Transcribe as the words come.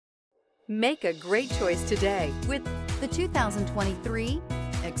Make a great choice today with the 2023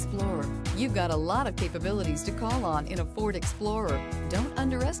 Explorer. You've got a lot of capabilities to call on in a Ford Explorer. Don't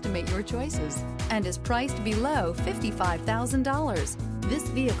underestimate your choices, and is priced below $55,000. This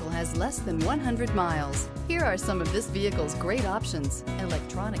vehicle has less than 100 miles. Here are some of this vehicle's great options: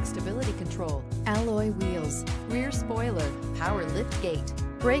 electronic stability control, alloy wheels, rear spoiler, power lift gate,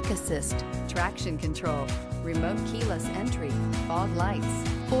 brake assist, traction control, remote keyless entry, fog lights,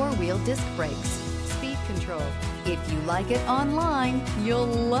 four-wheel disc brakes, speed control. If you like it online, you'll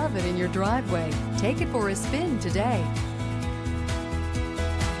love it in your driveway. Take it for a spin today.